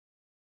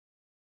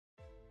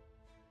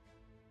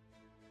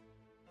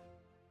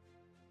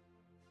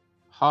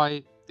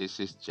Hi, this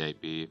is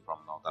JP from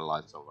Northern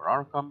Lights over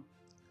Arkham.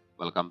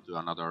 Welcome to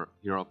another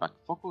Hero Pack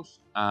Focus,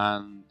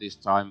 and this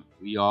time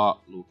we are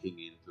looking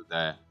into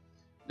the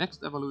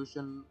next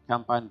evolution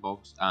campaign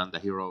box and the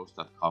heroes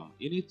that come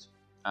in it.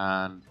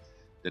 And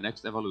the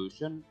next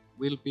evolution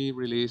will be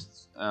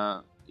released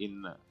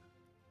in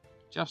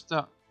just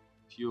a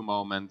few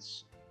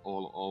moments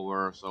all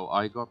over. So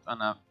I got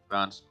an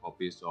advanced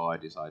copy, so I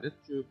decided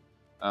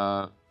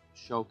to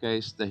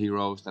showcase the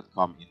heroes that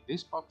come in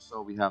this box.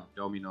 So we have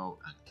Domino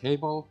and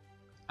Cable,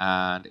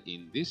 and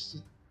in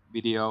this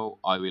video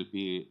I will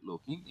be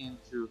looking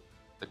into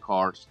the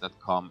cards that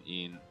come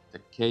in the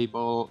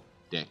Cable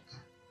deck.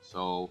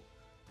 So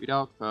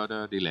without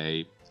further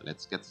delay,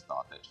 let's get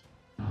started.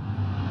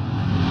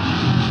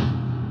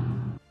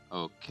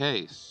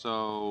 Okay,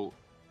 so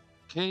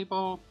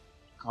Cable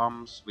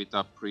comes with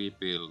a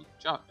pre-built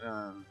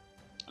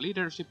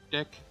leadership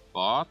deck,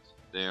 but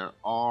there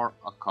are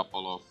a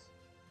couple of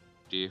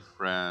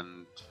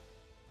different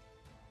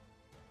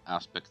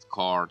aspect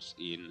cards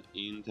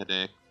in the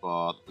deck,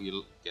 but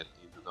we'll get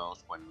into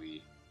those when we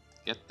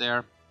get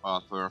there.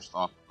 But first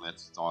up,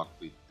 let's start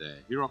with the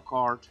hero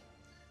card.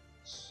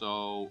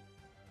 So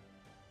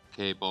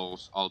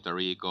Cable's alter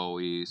ego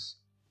is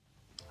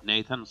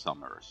Nathan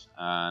Summers,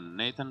 and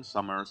Nathan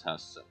Summers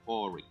has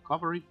 4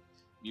 recovery,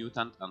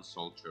 mutant and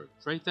soldier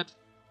traded.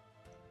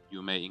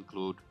 You may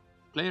include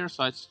player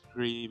side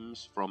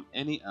schemes from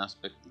any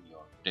aspect in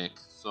your deck.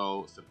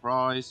 So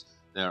surprise,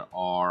 there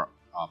are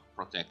a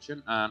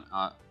protection and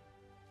a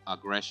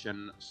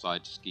aggression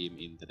side scheme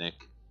in the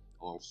deck.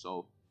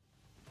 Also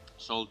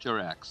soldier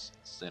axe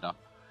setup.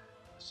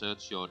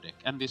 Search your deck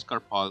and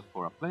discard pile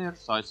for a player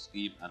side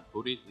scheme and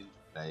put it into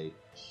play,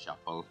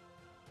 shuffle.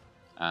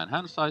 And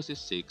hand size is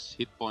 6,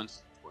 hit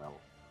points 12.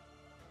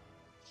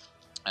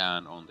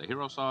 And on the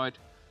hero side,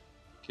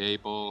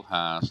 Cable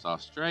has a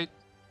straight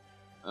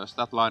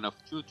stat line of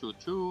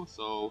 2-2-2,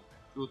 so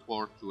 2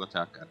 thwart, 2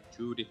 attack and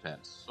 2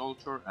 defense.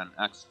 Soldier and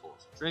axe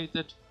force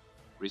traded.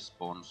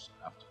 Response: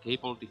 after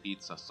Cable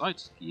defeats a side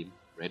scheme,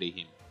 ready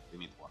him,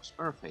 limit once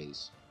per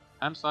phase.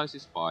 Hand size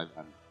is 5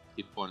 and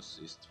hit points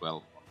is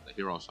 12 on the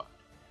hero side.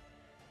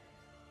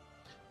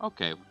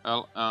 Okay,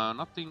 well,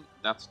 nothing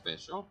that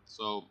special,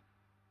 so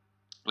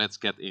let's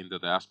get into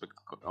the aspect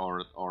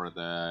or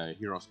the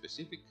hero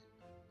specific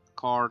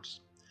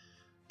cards.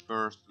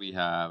 First we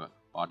have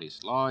Body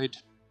Slide.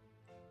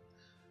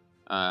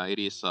 It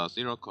is a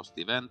 0 cost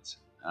event,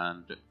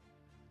 and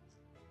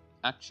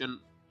action: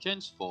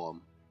 change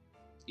form.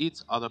 Each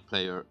other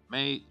player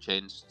may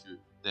change to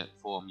the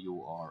form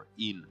you are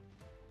in,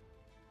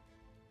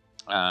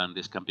 and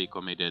this can be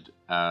committed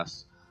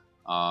as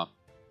a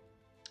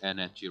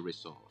energy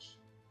resource.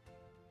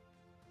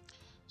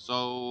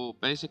 So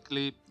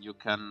basically you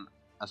can,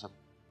 as a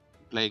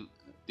playing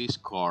this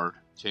card,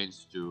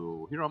 change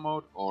to hero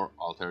mode or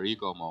alter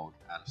ego mode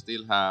and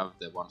still have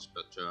the once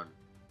per turn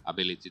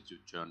ability to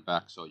turn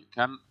back. So you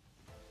can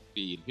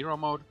be in hero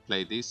mode,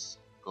 play this,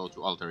 go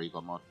to alter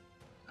ego mode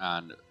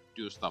and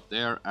do stuff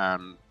there,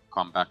 and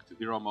come back to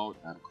hero mode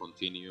and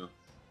continue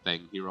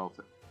playing hero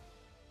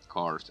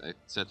cards,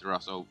 etc.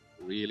 So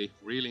really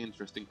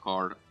interesting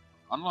card.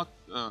 Unlike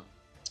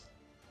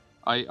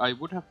I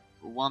would have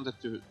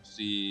wanted to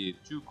see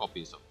 2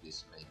 copies of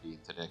this maybe in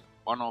the deck.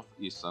 One of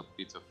is a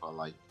bit of a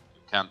like,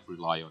 you can't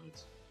rely on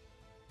it,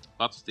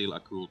 but still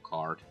a cool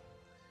card.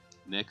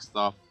 Next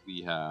up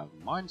we have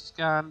Mind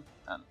Scan,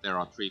 and there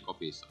are 3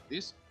 copies of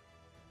this.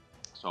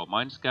 So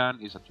Mind Scan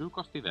is a 2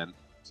 cost event,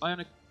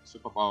 psionic,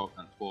 superpower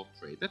and thwart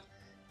traded.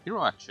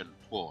 Hero action: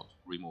 thwart,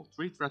 remove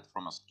 3 threat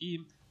from a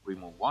scheme,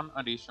 remove 1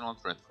 additional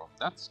threat from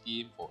that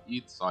scheme for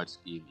each side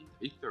scheme in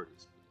the victory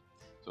display.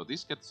 So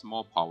this gets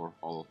more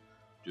powerful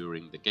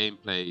during the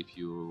gameplay if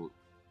you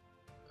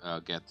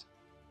get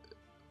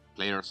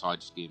player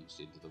side schemes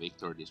into the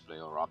victory display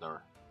or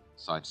other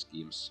side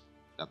schemes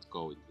that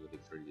go into the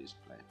victory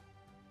display.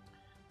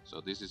 So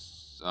this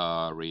is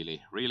a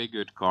really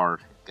good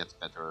card. It gets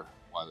better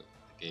while the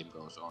game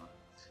goes on,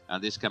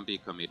 and this can be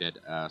committed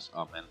as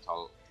a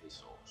mental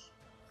resource.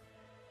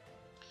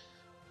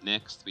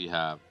 Next we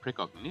have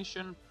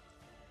Precognition,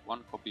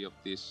 1 copy of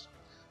this.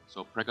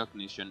 So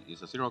Precognition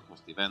is a 0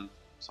 cost event,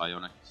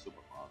 psionic,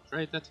 superpower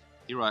traded.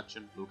 Hero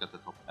action: look at the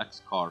top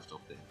X cards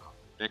of the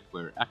deck,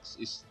 where X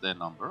is the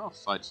number of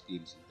side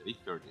schemes in the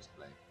victory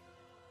display.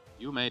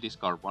 You may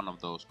discard 1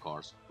 of those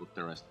cards, put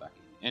the rest back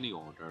in any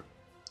order,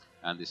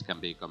 and this can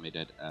be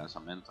committed as a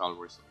mental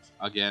resource.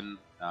 Again,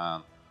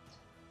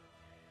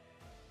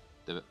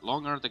 the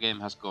longer the game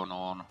has gone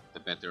on, the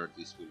better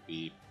this will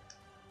be.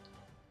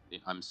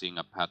 I'm seeing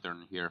a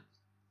pattern here.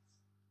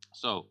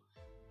 So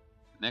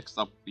next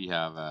up we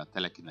have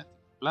Telekinetic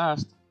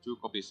Blast, 2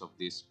 copies of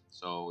this.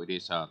 So it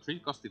is a 3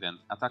 cost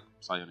event, attack,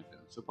 psionic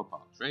and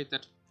superpower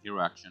traded.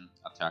 Hero action: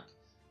 attack,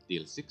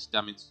 deal 6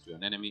 damage to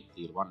an enemy,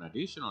 deal 1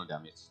 additional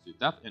damage to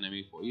that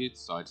enemy for each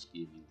side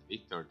scheme in the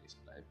victory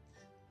display.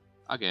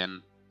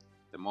 Again,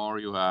 the more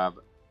you have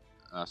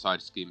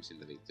side schemes in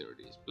the victory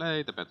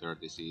display, the better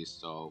this is.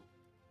 So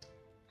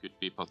could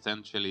be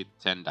potentially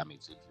 10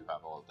 damage if you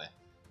have all the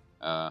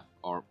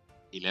or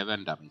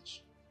 11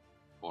 damage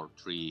for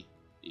 3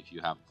 if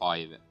you have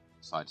 5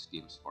 side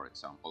schemes, for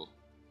example,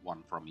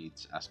 1 from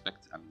each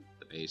aspect and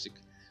the basic.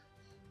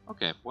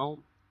 Okay, well,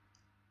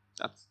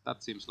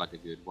 that seems like a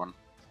good one.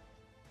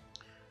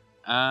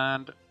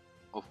 And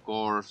of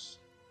course,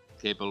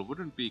 Cable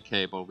wouldn't be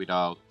Cable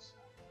without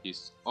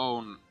his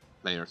own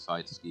player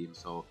side scheme,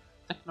 so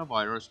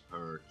Technovirus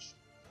Purge.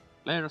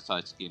 Player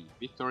side scheme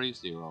Victory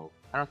 0.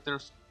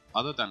 Characters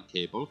other than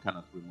Cable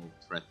cannot remove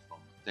threat from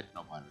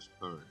Technovirus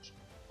Purge.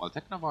 While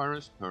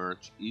Technovirus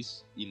Purge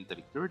is in the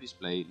victory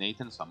display,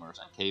 Nathan Summers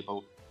and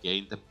Cable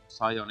gain the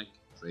Psionic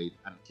trait,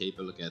 and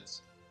Cable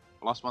gets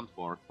 +1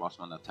 force,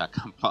 +1 attack,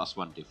 and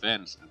 +1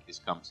 defense, and this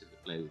comes into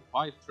play with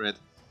 5 threat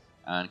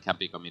and can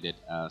be committed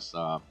as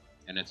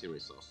energy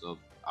resource. So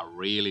a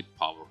really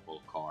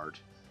powerful card,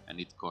 and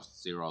it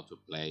costs 0 to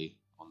play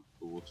on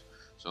boot.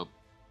 So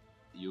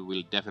you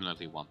will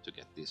definitely want to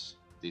get this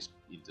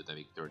into the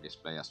victory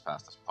display as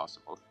fast as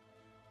possible.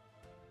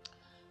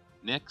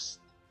 Next,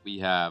 we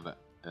have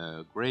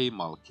Grey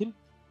Malkin.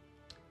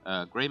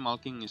 Grey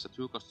Malkin is a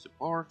 2-cost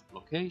support,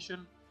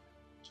 location,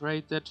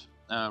 traded,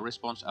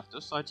 response after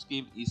side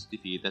scheme is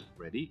defeated,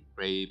 ready,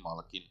 Grey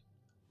Malkin.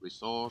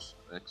 Resource,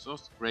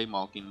 exhaust, Grey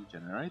Malkin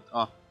generate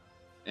a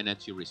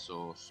energy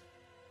resource.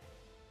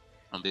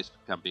 And this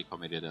can be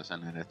committed as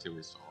an energy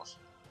resource.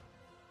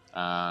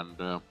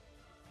 And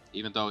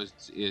even though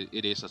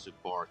it is a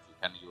support, you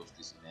can use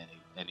this in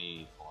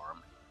any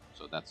form,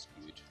 so that's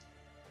good.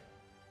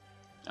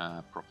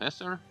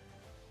 Professor.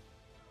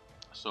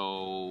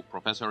 So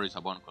Professor is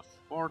a 1-cost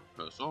support,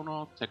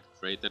 persona, tech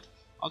traded,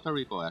 alter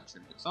ego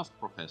action, exhaust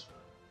Professor.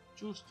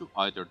 Choose to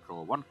either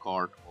draw 1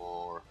 card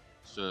or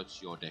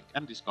search your deck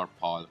and discard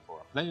pile for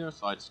a player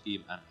side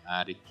scheme and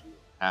add it to your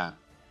hand.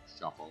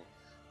 Shuffle.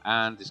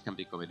 And this can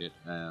be committed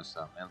as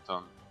a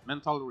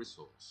mental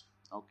resource.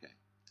 Okay.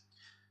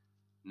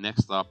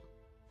 Next up,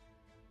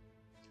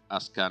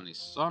 Ascani's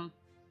Son.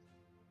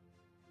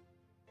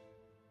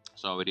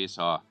 So it is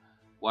a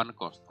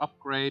 1-cost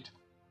upgrade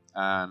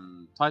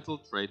and title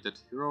traded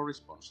hero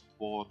response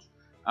thwart.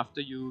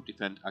 After you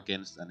defend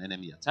against an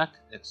enemy attack,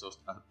 exhaust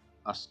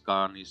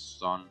Ascani's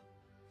Son.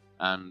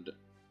 And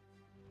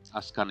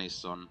Ascani's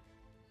Son,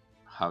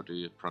 how do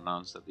you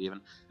pronounce that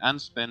even?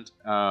 And spend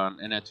an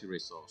energy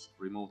resource.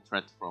 Remove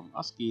threat from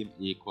a scheme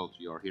equal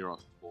to your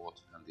hero's thwart,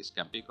 and this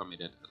can be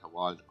committed as a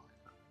wild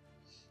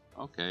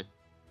icon. Okay.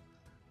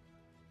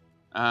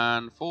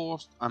 And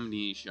Forced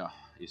Amnesia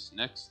is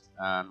next,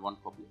 and 1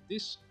 copy of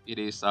this. It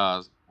is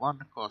a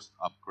 1-cost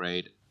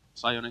upgrade,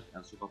 psionic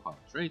and superpower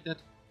traded.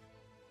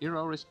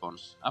 Hero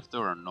response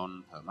after a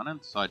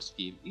non-permanent side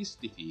scheme is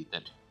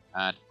defeated.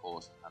 Add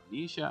Forced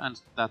Amnesia and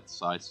that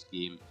side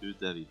scheme to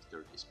the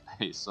victory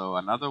display. So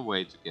another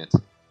way to get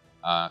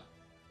a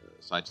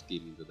side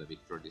scheme into the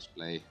victory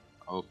display.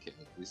 Okay,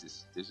 this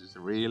is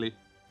really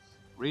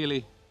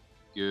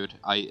good.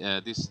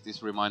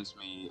 This reminds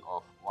me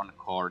of 1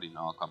 card in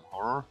Arkham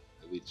Horror,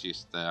 which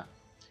is the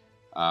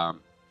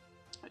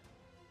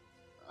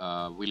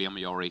William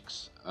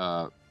Yorick's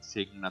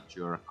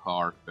signature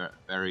card,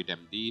 Bury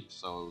Them Deep,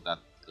 so that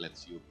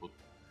lets you put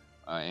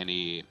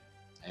any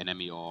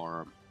enemy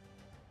or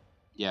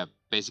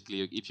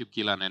basically if you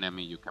kill an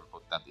enemy you can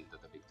put that into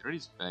the victory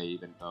display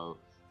even though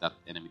that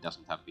enemy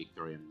doesn't have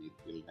victory, and it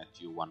will net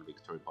you 1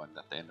 victory point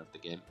at the end of the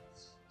game.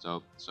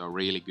 So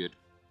really good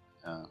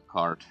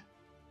card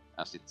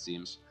as it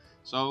seems.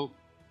 So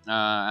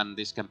and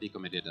this can be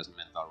committed as a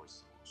mental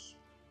resource.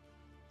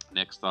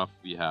 Next up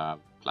we have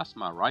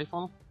Plasma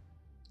Rifle.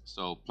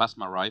 So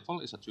Plasma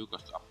Rifle is a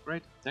 2-cost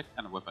upgrade, tech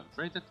and weapon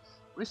traded,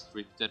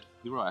 restricted,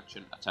 hero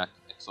action, attack,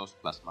 exhaust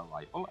Plasma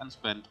Rifle and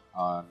spend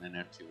an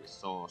energy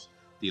resource.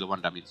 Deal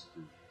 1 damage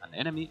to an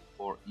enemy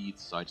for each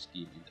side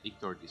scheme in the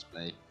victory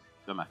display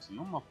to a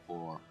maximum of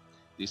 4.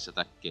 This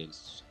attack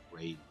gains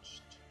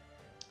ranged,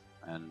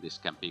 and this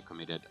can be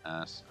committed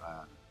as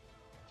a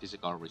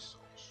physical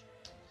resource.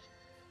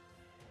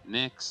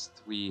 Next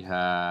we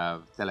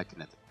have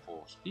Telekinetic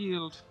Force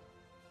Field.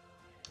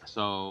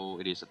 So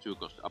it is a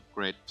 2-cost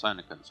upgrade,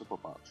 psionic and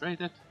superpower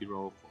traded,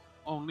 hero for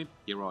only,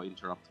 hero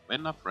interrupt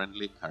when a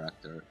friendly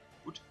character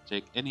would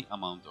take any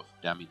amount of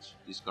damage,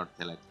 discard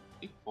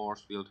Telekinetic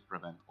Force Field,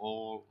 prevent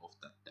all of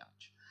that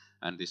damage,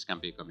 and this can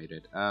be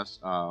committed as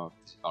a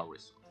physical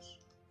resource.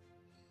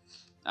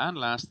 And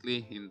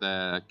lastly, in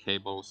the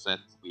Cable set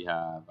we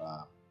have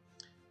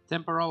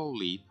Temporal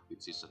Leap,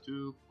 which is a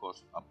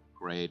 2-cost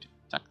upgrade,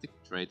 tactic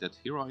traded,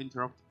 hero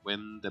interrupt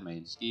when the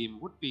main scheme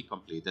would be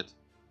completed.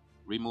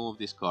 Remove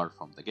this card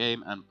from the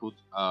game and put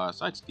a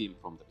side scheme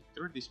from the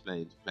victory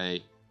display into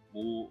play.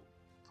 Move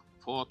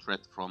 4 threat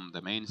from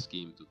the main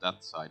scheme to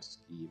that side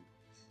scheme,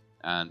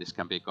 and this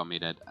can be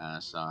committed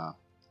as a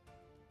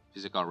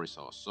physical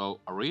resource.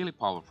 So a really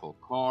powerful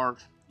card.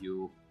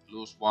 You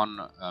lose 1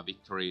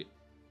 victory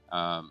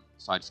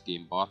side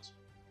scheme bot.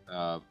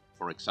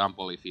 For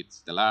example, if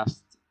it's the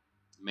last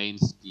main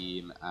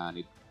scheme and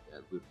it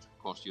would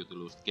cause you to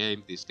lose the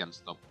game, this can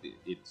stop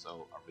it.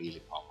 So a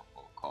really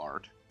powerful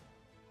card.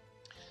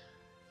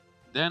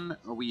 Then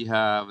we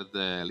have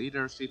the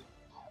leadership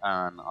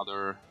and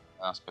other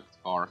aspect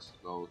cards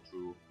to go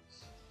through.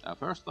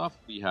 First off,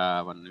 we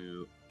have a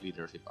new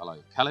leadership ally,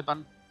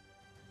 Caliban.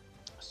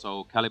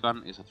 So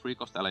Caliban is a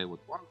 3-cost ally with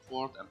 1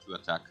 thwart and 2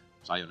 attack,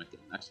 psionic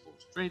and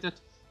X-Force traded,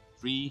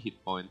 3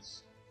 hit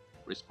points.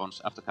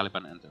 Response: after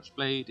Caliban enters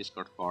play,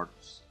 discard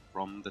cards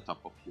from the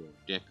top of your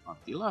deck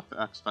until a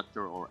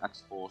X-Factor or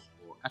X-Force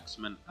or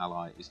X-Men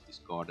ally is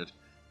discarded.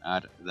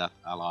 Add that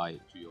ally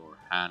to your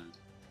hand,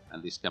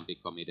 and this can be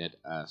committed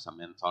as a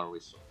mental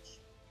resource.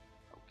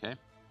 Okay.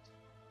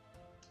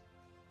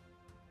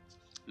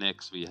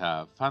 Next we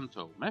have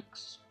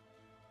Phantomex.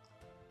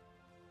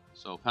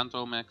 So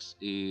Phantomex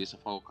is a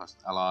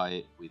 4-cost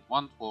ally with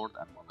 1 thwart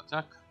and 1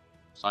 attack,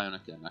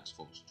 psionic and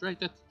X-Force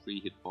traded, 3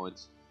 hit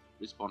points.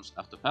 Response: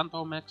 after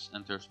Phantomex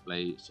enters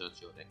play,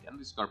 search your deck and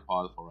discard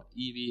pile for an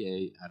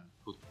EVA and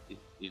put it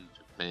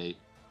into play.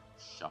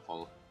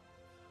 Shuffle.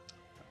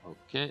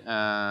 Okay,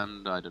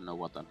 and I don't know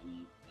what an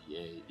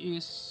EVA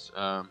is.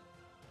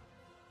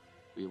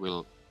 We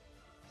will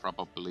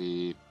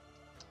probably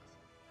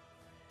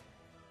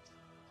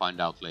find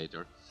out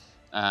later.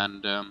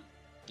 And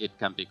it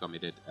can be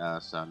committed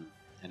as an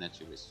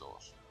energy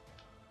resource.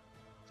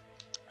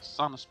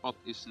 Sunspot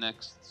is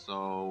next,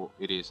 so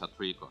it is a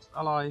 3-cost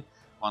ally,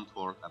 1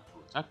 thwart and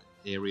 2 attack,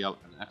 aerial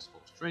and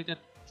X-Force traded,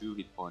 2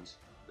 hit points.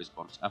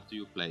 Response: after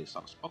you play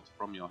Sunspot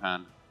from your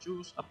hand,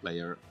 choose a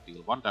player,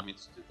 deal 1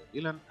 damage to the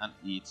villain, and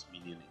each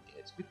minion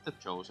engage with the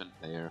chosen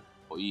player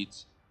for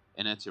each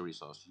energy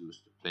resource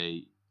used to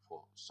play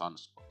for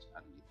Sunspot,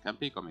 and it can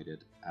be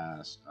committed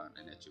as an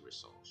energy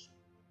resource.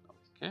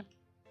 Okay.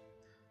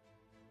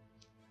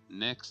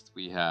 Next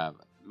we have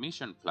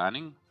Mission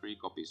Planning, 3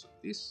 copies of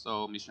this.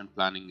 So Mission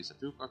Planning is a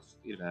 2-cost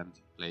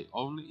event, play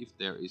only if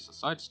there is a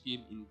side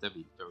scheme in the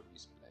victor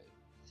display.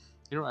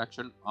 Hero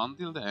action: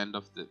 until the end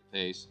of the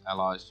phase,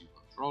 allies you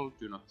control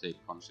do not take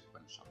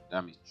consequential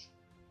damage.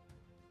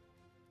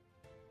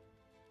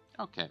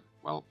 Okay,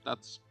 well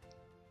that's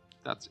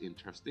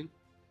interesting.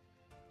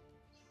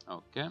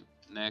 Okay,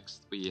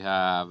 next we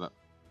have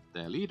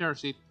the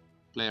Leadership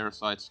player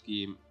side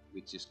scheme,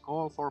 which is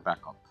Call for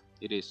Backup.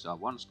 It is a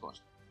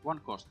 1-cost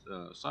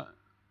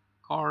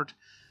card.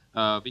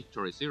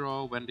 Victory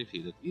 0. When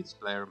defeated, each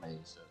player may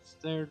search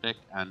their deck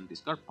and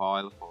discard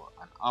pile for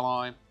an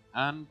ally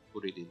and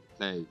put it into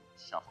play.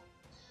 Shuffle.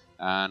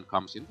 And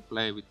comes into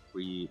play with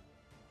 3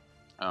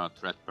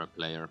 threat per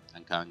player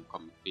and can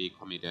be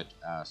committed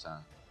as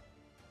an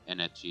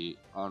energy,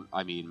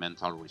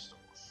 mental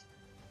resource.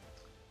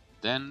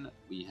 Then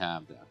we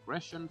have the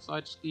Aggression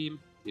side scheme.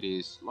 It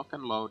is lock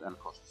and load and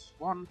costs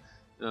 1.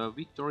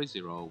 Victory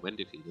 0. When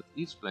defeated,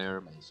 each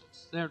player may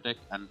search their deck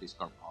and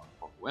discard pile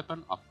for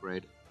weapon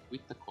upgrade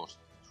with the cost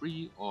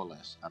 3 or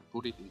less and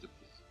put it into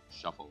play.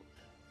 Shuffle.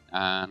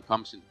 And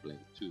comes into play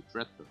 2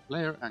 threat per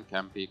player and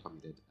can be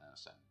committed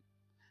as a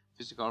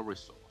physical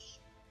resource.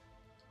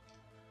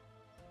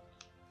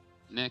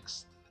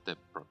 Next, the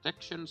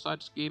Protection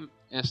side scheme.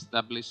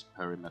 Establish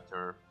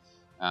Perimeter,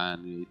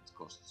 and it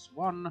costs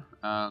 1.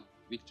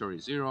 Victory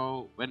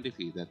 0. When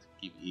defeated,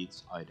 give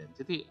each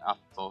identity a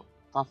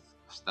tough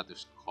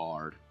status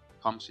card.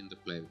 Comes into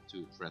play with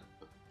 2 threat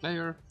per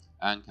player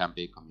and can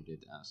be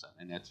committed as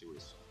an energy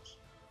resource.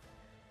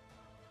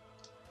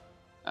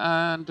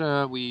 And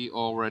we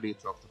already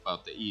talked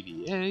about the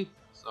EVA,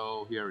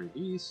 so here it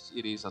is.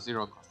 It is a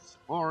 0-cost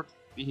support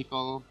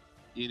vehicle.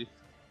 If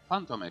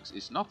Phantomex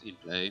is not in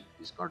play,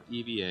 discard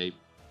EVA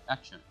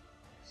action.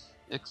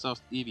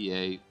 Exhaust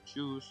EVA,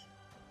 choose,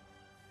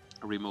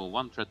 remove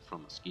 1 threat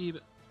from a scheme,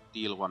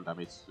 deal 1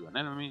 damage to an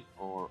enemy,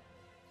 or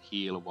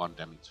heal 1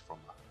 damage from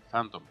a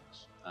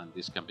Phantomex, and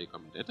this can be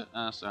committed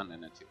as an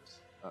energy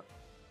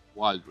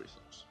wild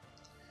resource.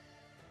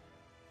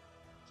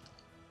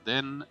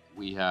 Then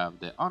we have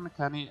the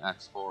Uncanny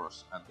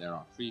X-Force, and there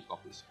are 3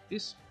 copies of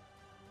this.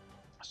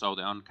 So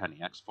the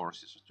Uncanny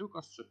X-Force is a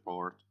 2-cost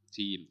support,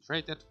 team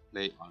traded,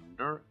 play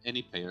under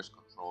any player's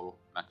control,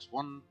 max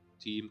 1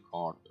 team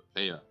card per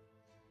player.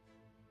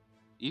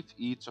 If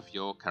each of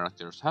your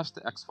characters has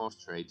the X-Force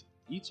trait,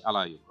 each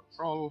ally you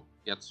control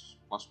gets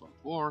 +1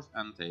 thwart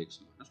and takes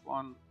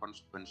 -1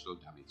 consequential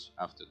damage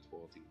after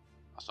thwarting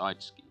a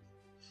side scheme.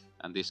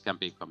 And this can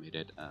be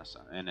committed as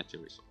an energy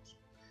resource.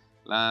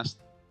 Last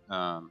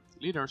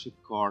leadership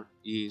card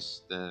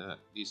is the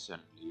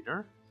Mission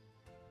Leader.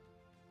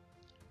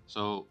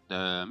 So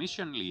the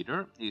Mission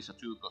Leader is a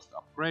 2-cost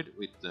upgrade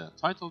with the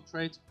title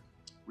trait.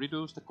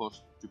 Reduce the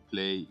cost to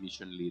play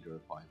Mission Leader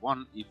by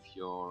 1 if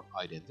your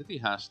identity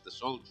has the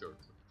Soldier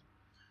trait.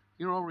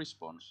 Hero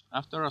response: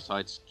 after a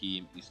side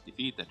scheme is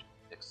defeated,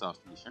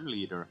 exhaust Mission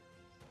Leader.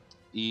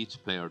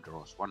 Each player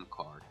draws 1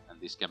 card, and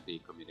this can be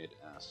committed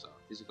as a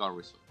physical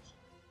resource.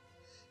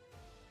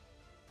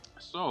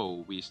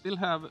 So we still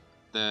have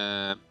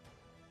the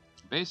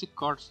basic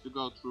cards to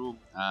go through,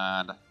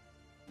 and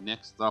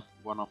next up,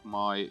 one of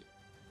my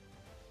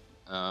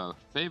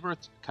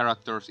favorite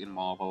characters in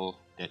Marvel,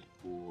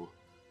 Deadpool.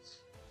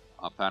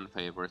 A fan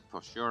favorite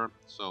for sure.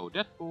 So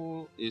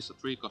Deadpool is a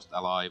 3-cost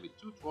ally with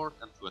 2 thwart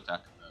and 2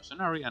 attack,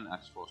 mercenary and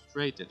X-Force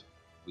traded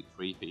with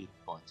 3 hit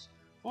points.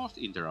 Forced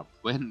Interrupt.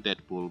 When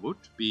Deadpool would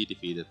be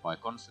defeated by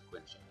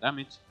consequential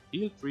damage,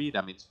 deal 3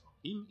 damage from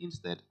him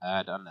instead,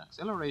 add an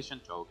acceleration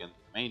token to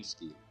the main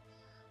scheme.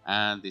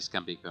 And this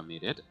can be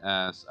committed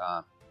as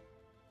a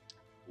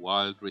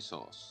wild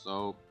resource.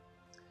 So,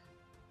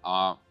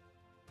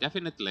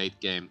 definite late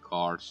game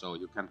card, so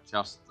you can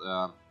just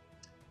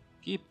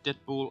keep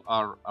Deadpool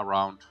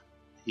around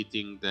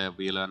hitting the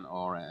villain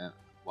or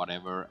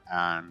whatever,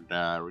 and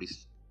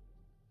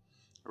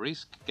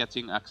risk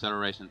getting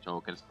acceleration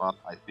tokens, but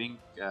I think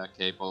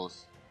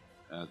Cable's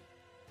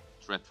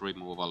threat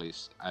removal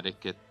is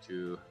adequate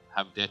to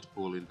have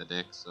Deadpool in the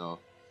deck, so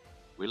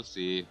we'll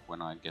see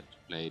when I get to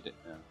play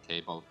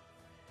Cable.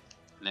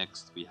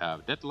 Next we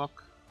have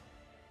Deadlock.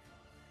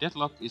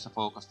 Deadlock is a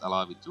focused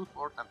ally with 2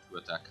 fort and 2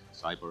 attack,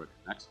 Cyber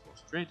Max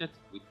Force traded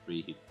with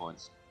 3 hit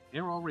points.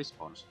 Hero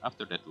response.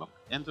 After Deadlock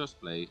enters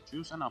play,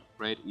 choose an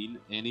upgrade in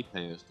any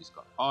player's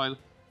discard pile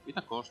with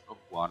a cost of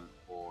 1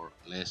 or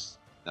less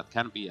that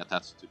can be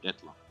attached to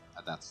Deadlock.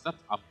 Attach that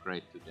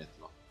upgrade to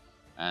Deadlock.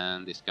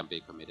 And this can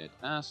be committed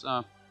as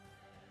a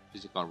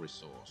physical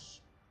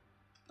resource.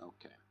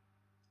 Okay.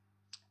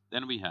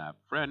 Then we have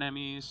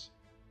Frenemies.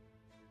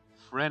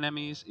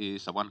 Frenemies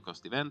is a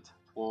 1-cost event.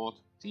 Thwart,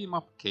 team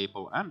up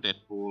Cable and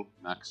Deadpool,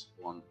 max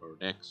 1 per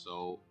deck.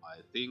 So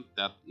I think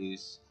that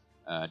is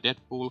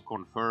Deadpool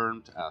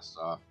confirmed as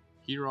a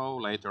hero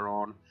later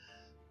on.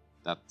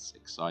 That's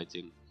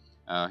exciting.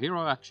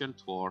 Hero action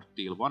Thwart,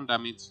 deal 1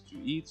 damage to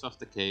each of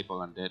the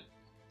Cable and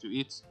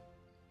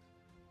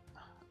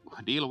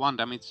deal 1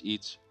 damage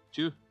each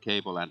to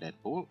Cable and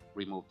Deadpool.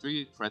 Remove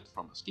 3 threat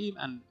from a scheme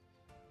and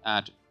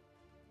add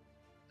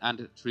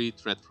 3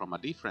 threat from a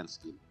different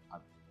scheme.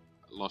 I've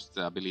lost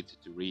the ability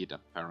to read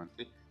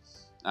apparently.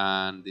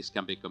 And this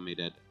can be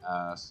committed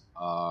as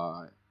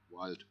a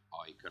wild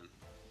icon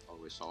or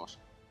resource.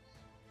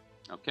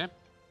 Okay.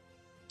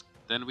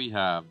 Then we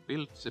have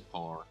Build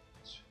Support.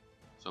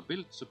 So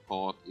Build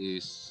Support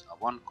is a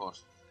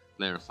 1-cost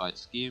player side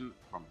scheme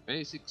from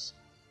basics.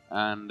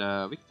 And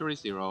Victory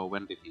 0,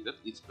 when defeated,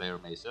 each player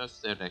may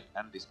search their deck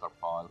and discard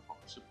pile for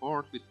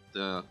support with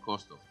the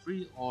cost of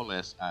 3 or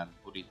less and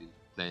put it into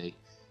play.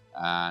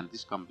 And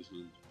this comes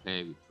into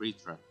play with 3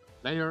 threat per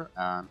player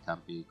and can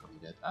be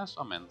committed as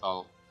a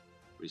mental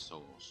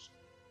resource.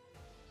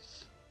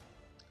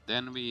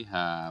 Then we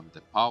have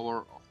the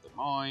Power of the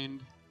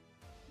Mind.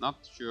 Not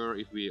sure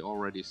if we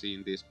already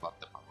seen this, but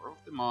the Power of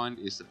the Mind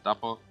is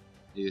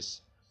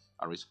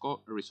a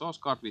resource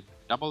card with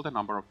double the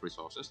number of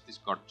resources this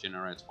card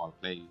generates while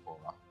playing for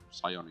a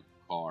psionic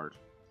card.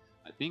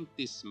 I think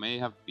this may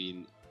have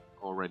been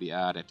already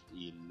added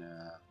in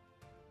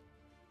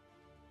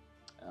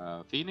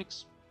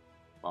Phoenix,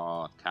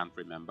 but can't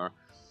remember.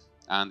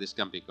 And this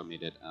can be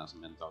committed as a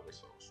mental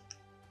resource.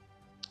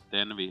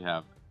 Then we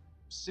have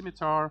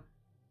Scimitar.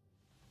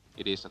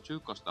 It is a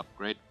 2-cost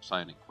upgrade,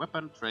 psionic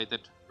weapon,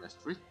 traded,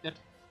 restricted,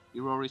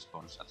 hero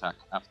response attack.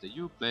 After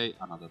you play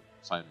another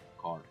psionic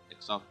card,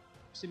 exalt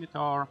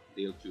Scimitar,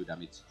 deal 2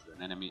 damage to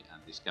an enemy,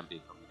 and this can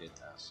be committed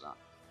as an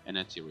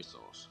energy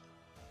resource.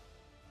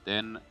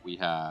 Then we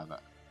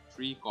have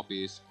 3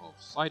 copies of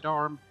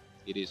Sidearm.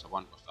 It is a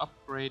 1-cost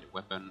upgrade,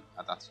 weapon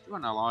attached to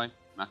an ally,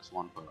 max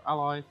 1 per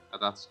ally.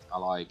 Attached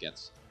ally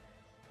gets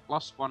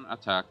 +1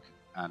 attack,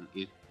 and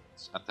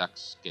its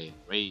attacks gain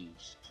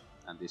ranged.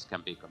 And this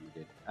can be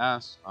committed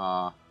as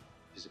a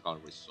physical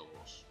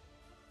resource.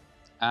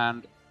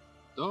 And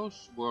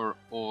those were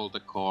all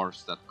the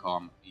cards that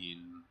come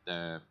in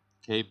the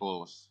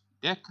Cable's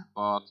deck,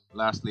 but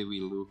lastly we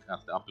look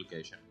at the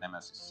application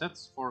Nemesis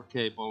sets for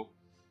Cable.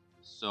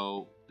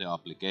 So the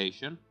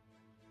application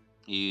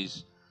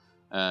is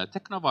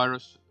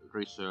Technovirus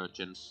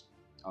Resurgence.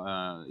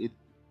 It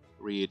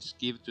reads,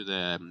 give to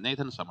the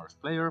Nathan Summers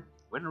player,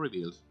 when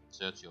revealed,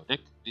 search your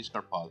deck,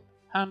 discard pile,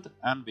 hand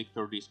and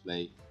Victor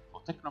display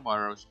for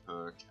Technovirus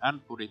Purge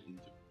and put it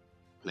into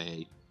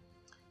play.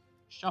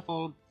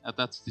 Shuffle,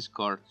 attach this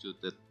card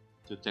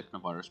to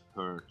Technovirus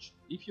Purge.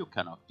 If you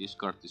cannot,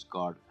 discard this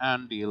card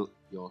and deal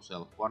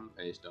yourself 1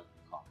 face down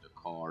counter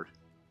card.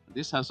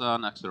 This has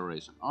an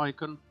acceleration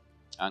icon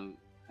and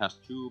has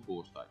 2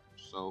 boost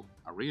icons, so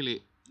a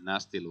really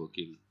nasty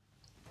looking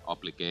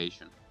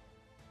application.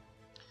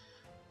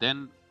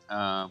 Then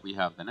we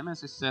have the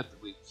Nemesis set,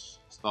 which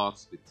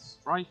starts with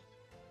Strife.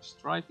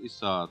 Strife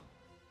is a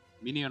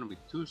minion with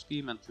 2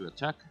 scheme and 2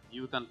 attack,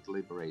 mutant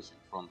liberation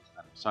front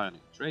and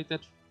psionic traded,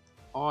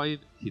 5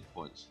 hit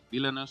points,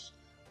 villainous,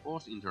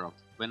 force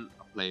interrupt. When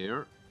a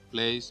player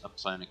plays a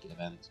psionic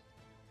event,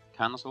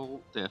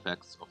 cancel the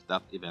effects of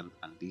that event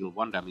and deal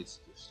 1 damage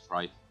to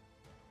Strife.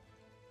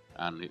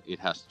 And it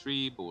has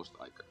 3 boost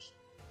icons,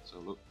 so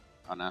look,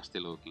 a nasty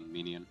looking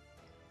minion.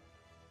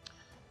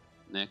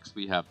 Next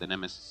we have the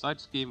Nemesis side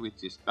scheme,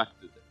 which is Back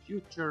to the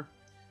Future.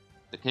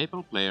 The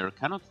Cable player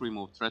cannot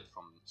remove threat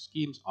from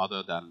schemes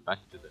other than Back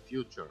to the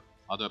Future.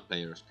 Other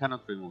players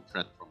cannot remove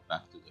threat from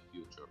Back to the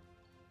Future.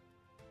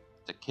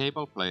 The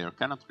Cable player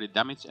cannot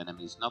damage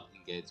enemies not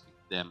engaged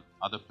with them.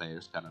 Other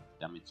players cannot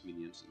damage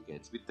minions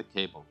engaged with the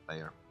Cable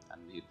player,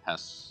 and it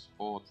has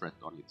 4 threat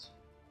on it.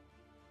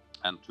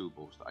 and 2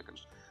 boost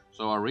icons.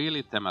 So a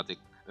really thematic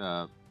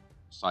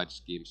side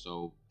scheme.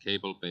 So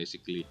Cable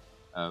basically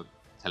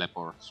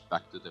teleports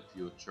back to the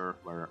future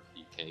where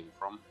he came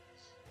from,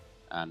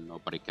 and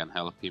nobody can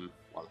help him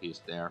while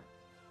he's there.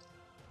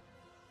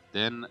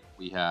 Then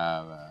we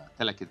have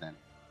telekinetic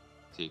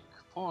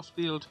force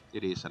field.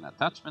 It is an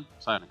attachment,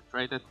 psionic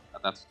traded,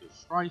 attached to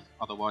Strife,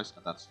 otherwise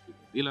attached to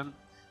the villain.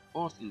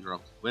 Forced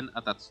interrupt. When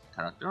attached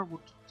character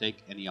would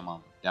take any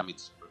amount of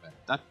damage, prevent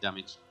that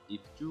damage.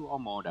 If 2 or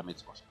more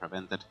damage was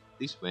prevented,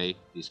 this way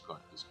discard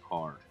this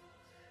card.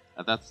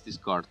 Attach this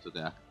card to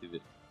the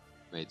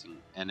activating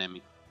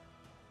enemy.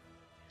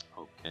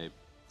 Okay.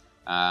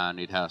 And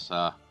it has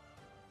a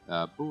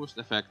boost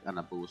effect and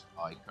a boost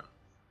icon.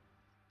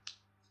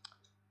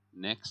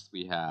 Next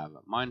we have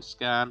Mind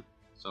Scan.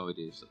 So it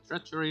is a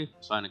treachery,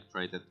 psionic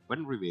traded.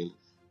 When revealed,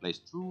 place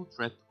 2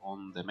 threat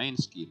on the main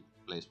scheme.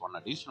 Place 1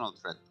 additional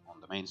threat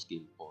on the main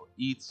scheme for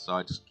each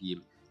side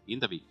scheme in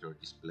the victory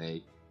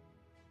display.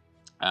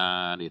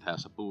 And it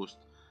has a boost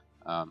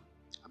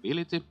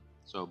ability.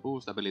 So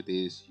boost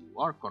ability is you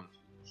are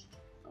confused.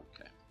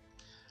 Okay.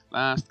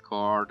 Last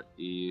card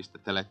is the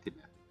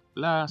Telekinetic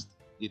Blast.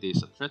 It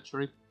is a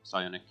treachery,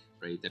 psionic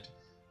traded.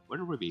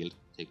 When revealed,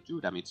 take 2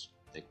 damage.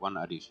 Take 1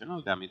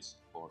 additional damage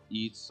for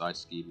each side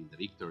scheme in the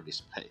victory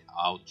display.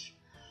 Ouch.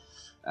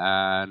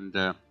 And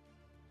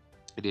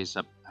it is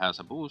has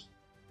a boost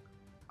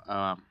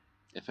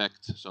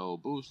effect. So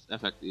boost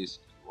effect is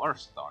you are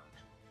stunned.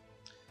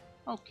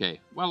 Okay,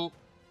 well,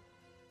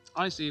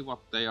 I see what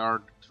they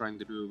are trying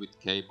to do with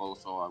Cable,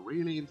 so I'm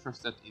really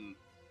interested in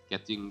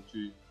getting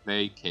to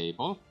play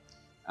Cable.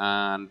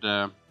 And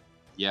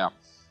yeah,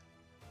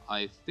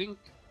 I think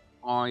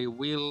I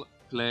will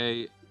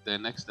play the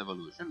next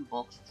evolution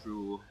box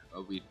through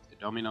with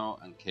Domino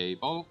and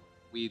Cable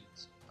with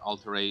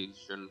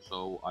alteration.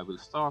 So I will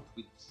start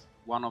with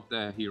one of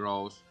the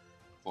heroes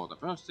for the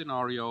first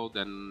scenario,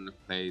 then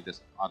play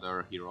this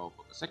other hero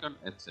for the second,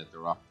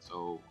 etc.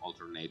 So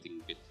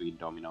alternating between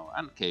Domino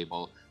and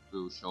Cable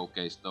to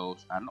showcase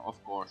those, and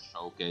of course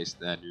showcase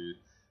the new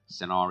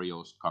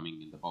scenarios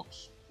coming in the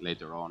box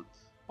later on.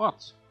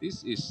 But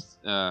this is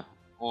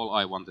all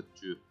I wanted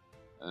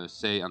to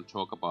say and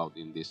talk about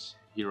in this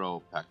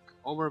hero pack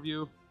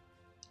overview.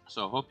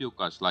 So hope you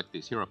guys like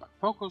this hero pack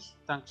focus.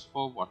 Thanks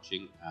for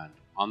watching, and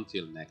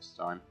until next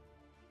time.